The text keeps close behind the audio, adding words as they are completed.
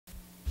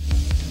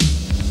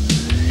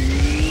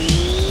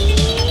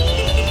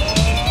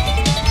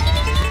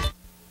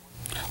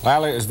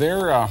Lila, is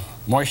there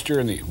moisture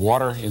in the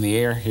water, in the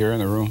air here in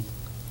the room?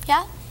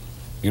 Yeah.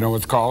 You know what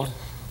it's called?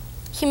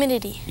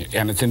 Humidity.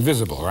 And it's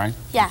invisible, right?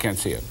 Yeah. You can't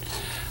see it.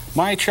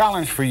 My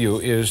challenge for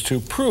you is to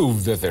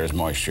prove that there's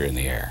moisture in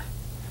the air.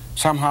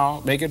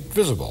 Somehow make it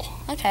visible.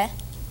 Okay.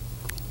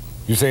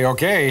 You say,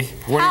 okay,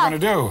 what are you going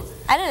to do?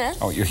 I don't know.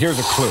 Oh, here's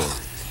a clue.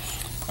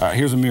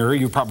 Here's a mirror.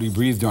 You've probably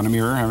breathed on a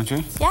mirror, haven't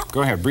you? Yeah.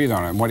 Go ahead, breathe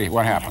on it.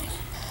 What happens?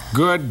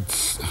 Good.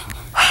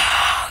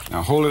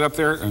 Now hold it up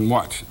there and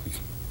watch.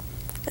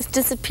 It's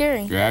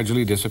disappearing.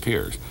 Gradually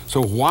disappears.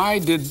 So why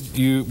could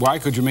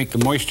you make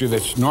the moisture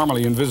that's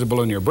normally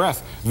invisible in your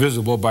breath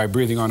visible by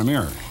breathing on a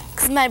mirror?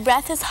 Because my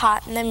breath is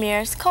hot and the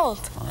mirror is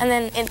cold. Right. And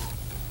then it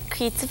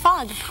creates a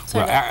fog.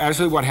 Well,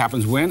 actually what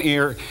happens, when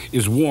air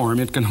is warm,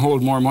 it can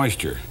hold more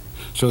moisture.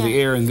 So the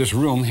air in this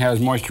room has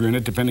moisture in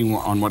it depending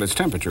on what its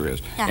temperature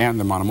is and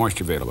the amount of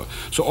moisture available.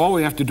 So all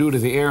we have to do to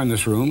the air in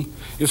this room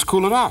is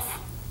cool it off.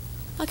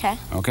 Okay.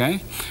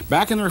 Okay?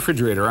 Back in the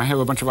refrigerator, I have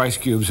a bunch of ice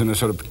cubes in a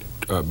sort of,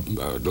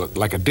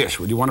 like a dish.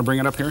 Would you want to bring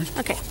it up here?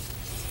 Okay.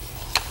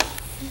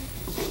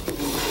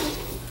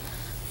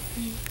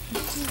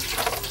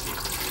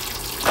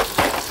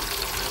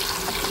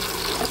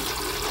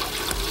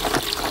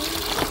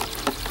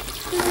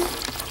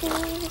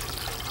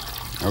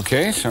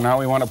 Okay, so now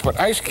we want to put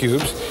ice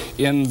cubes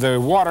in the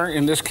water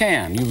in this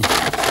can. You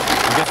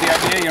get the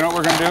idea? You know what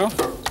we're going to do?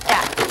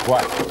 Yeah.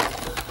 What?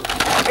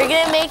 We're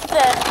going to make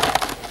the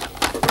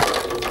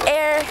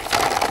air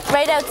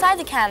right outside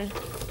the can.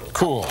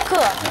 Cool. Cool.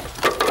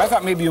 I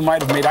thought maybe you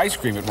might have made ice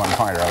cream at one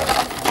point or other.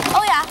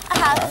 Oh, yeah, I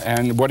have.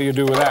 And what do you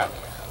do with that?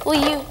 Well,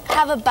 you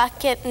have a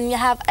bucket and you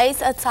have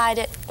ice outside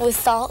it with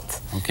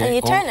salt. Okay. And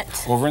you turn it.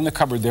 Over in the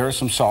cupboard there is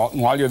some salt,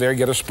 and while you're there,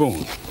 get a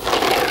spoon.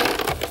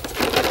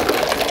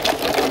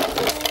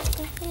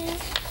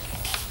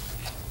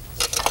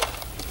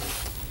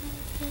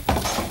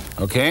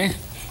 Okay?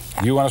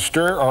 You want to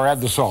stir or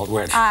add the salt?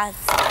 Which?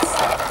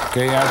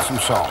 Okay, add some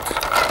salt.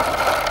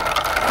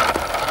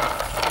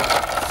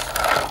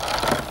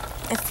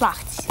 It's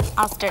locked.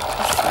 I'll stir it.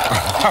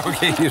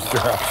 Okay, you stir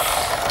it.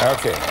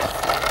 Okay.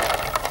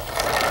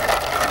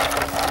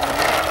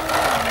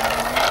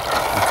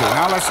 Okay,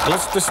 now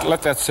let's just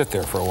let that sit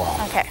there for a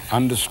while. Okay.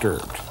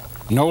 Undisturbed.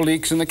 No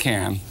leaks in the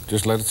can.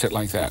 Just let it sit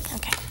like that.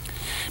 Okay.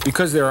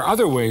 Because there are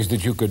other ways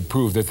that you could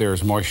prove that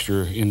there's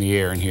moisture in the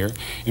air in here.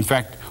 In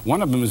fact,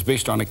 one of them is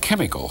based on a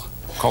chemical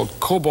called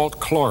Cobalt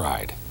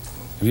Chloride.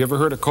 Have you ever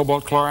heard of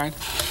Cobalt Chloride?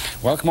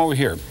 Well, come over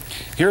here.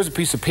 Here's a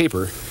piece of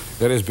paper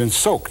that has been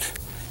soaked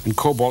in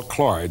Cobalt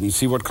Chloride. And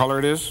see what color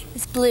it is?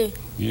 It's blue.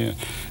 Yeah.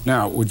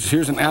 Now,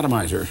 here's an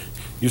atomizer.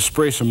 You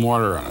spray some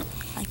water on it.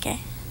 Okay.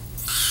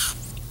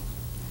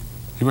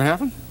 See what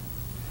happened?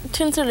 It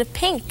turns sort of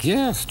pink.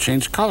 Yes,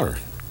 changed color.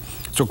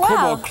 So wow.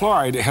 Cobalt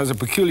Chloride has a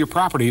peculiar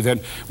property that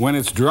when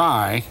it's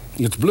dry,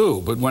 it's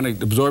blue, but when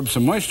it absorbs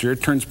some moisture,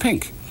 it turns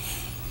pink.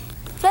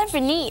 That's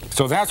very neat.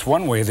 So that's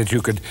one way that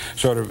you could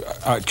sort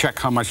of check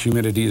how much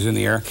humidity is in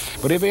the air.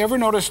 But have you ever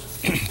noticed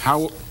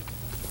how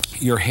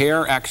your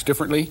hair acts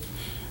differently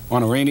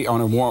on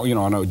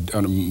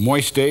a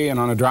moist day and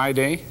on a dry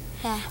day?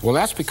 Yeah. Well,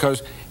 that's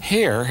because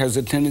hair has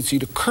a tendency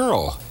to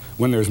curl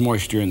when there's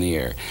moisture in the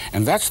air,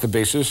 and that's the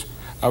basis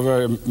of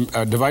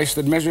a device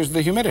that measures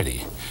the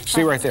humidity.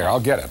 See right there, I'll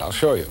get it, I'll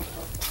show you.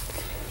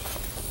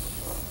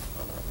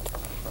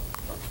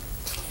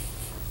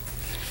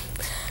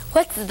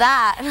 What's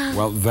that?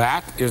 Well,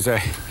 that is a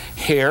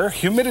hair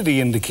humidity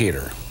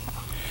indicator.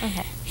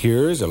 Okay.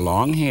 Here's a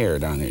long hair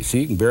down there.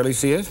 See, you can barely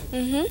see it?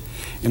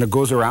 Mm-hmm. And it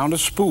goes around a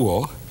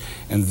spool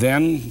and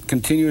then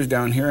continues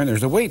down here, and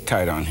there's a weight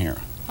tied on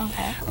here.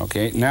 Okay.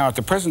 Okay, now at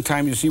the present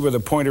time, you see where the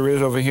pointer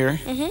is over here?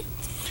 Mm-hmm.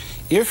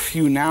 If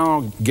you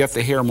now get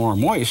the hair more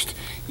moist,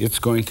 it's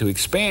going to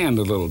expand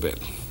a little bit.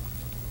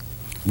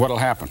 What'll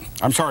happen?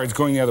 I'm sorry, it's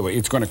going the other way.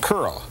 It's going to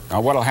curl.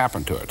 Now, what'll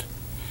happen to it?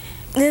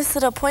 This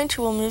little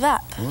pointer will move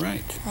up.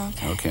 Right.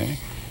 Okay. Okay.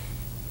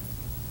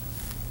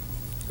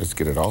 Let's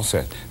get it all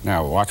set.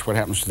 Now, watch what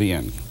happens to the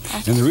end.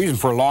 Okay. And the reason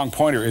for a long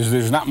pointer is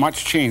there's not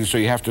much change, so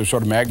you have to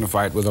sort of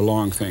magnify it with a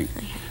long thing.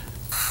 Okay.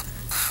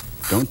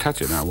 Don't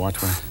touch it now.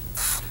 Watch what...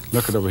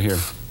 Look it over here.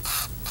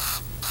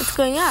 It's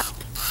going up.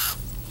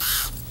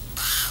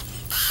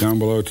 Down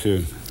below,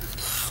 too.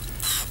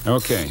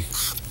 Okay.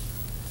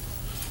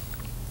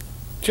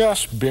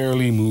 Just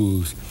barely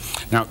moves.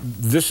 Now,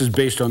 this is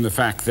based on the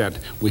fact that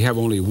we have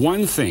only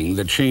one thing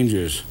that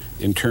changes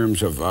in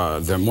terms of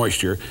the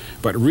moisture,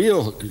 but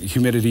real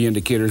humidity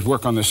indicators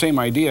work on the same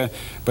idea,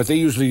 but they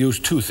usually use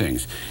two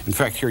things. In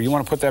fact, here, you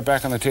want to put that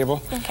back on the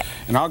table? Okay.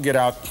 And I'll get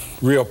out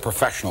real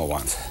professional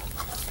ones.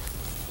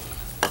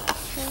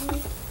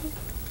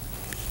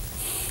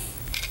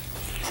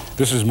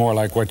 This is more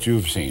like what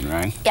you've seen,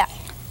 right? Yeah.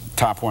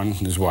 Top one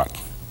is what?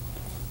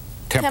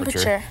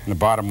 Temperature. And the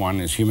bottom one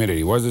is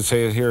humidity. What does it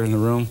say here in the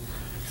room?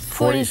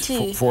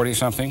 42. 40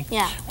 something?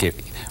 Yeah. Okay.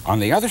 On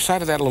the other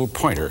side of that little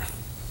pointer,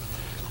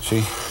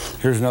 see,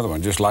 here's another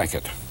one just like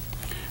it.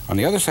 On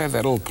the other side of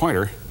that little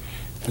pointer,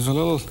 there's a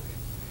little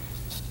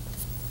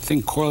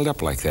thing coiled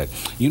up like that.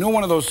 You know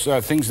one of those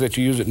things that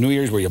you use at New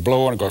Year's where you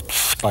blow and it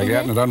goes like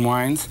that, and it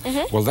unwinds.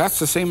 Well, that's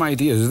the same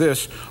idea as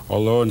this,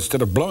 although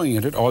instead of blowing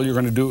at it, all you're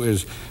going to do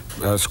is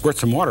squirt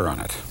some water on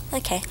it.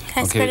 Okay.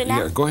 Can I squirt it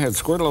now? Yeah, go ahead.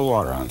 Squirt a little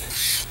water on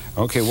it.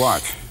 Okay,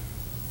 watch.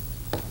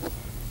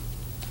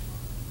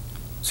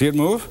 See it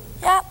move?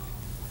 Yep.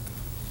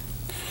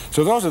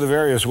 So those are the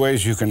various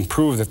ways you can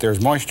prove that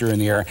there's moisture in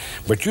the air,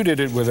 but you did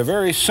it with a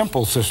very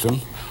simple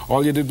system.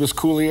 All you did was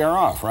cool the air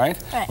off, right?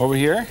 Right. Over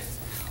here,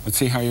 let's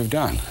see how you've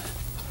done.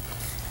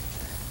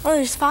 Oh,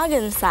 there's fog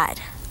inside.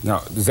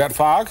 Now, is that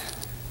fog?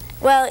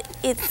 Well,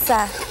 it's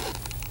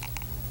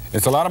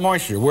It's a lot of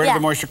moisture. Where did Yeah.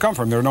 the moisture come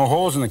from? There are no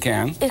holes in the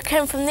can. it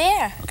came from the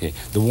air. Okay,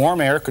 the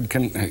warm air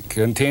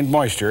contained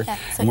moisture, Yeah,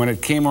 so- and when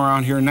it came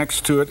around here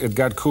next to it, it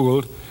got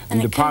cooled and And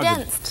it deposited.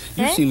 condensed,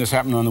 You've right? seen this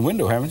happen on the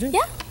window, haven't you?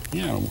 Yeah.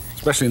 Yeah,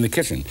 especially in the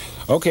kitchen.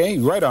 Okay,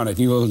 write on it.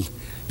 You'll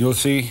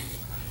see.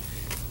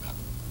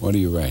 What are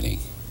you writing?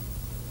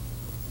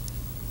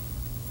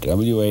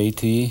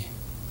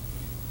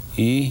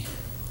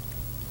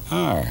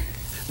 W-A-T-E-R.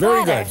 Very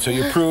Water. good. So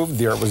you proved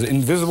there was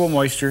invisible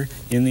moisture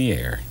in the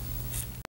air.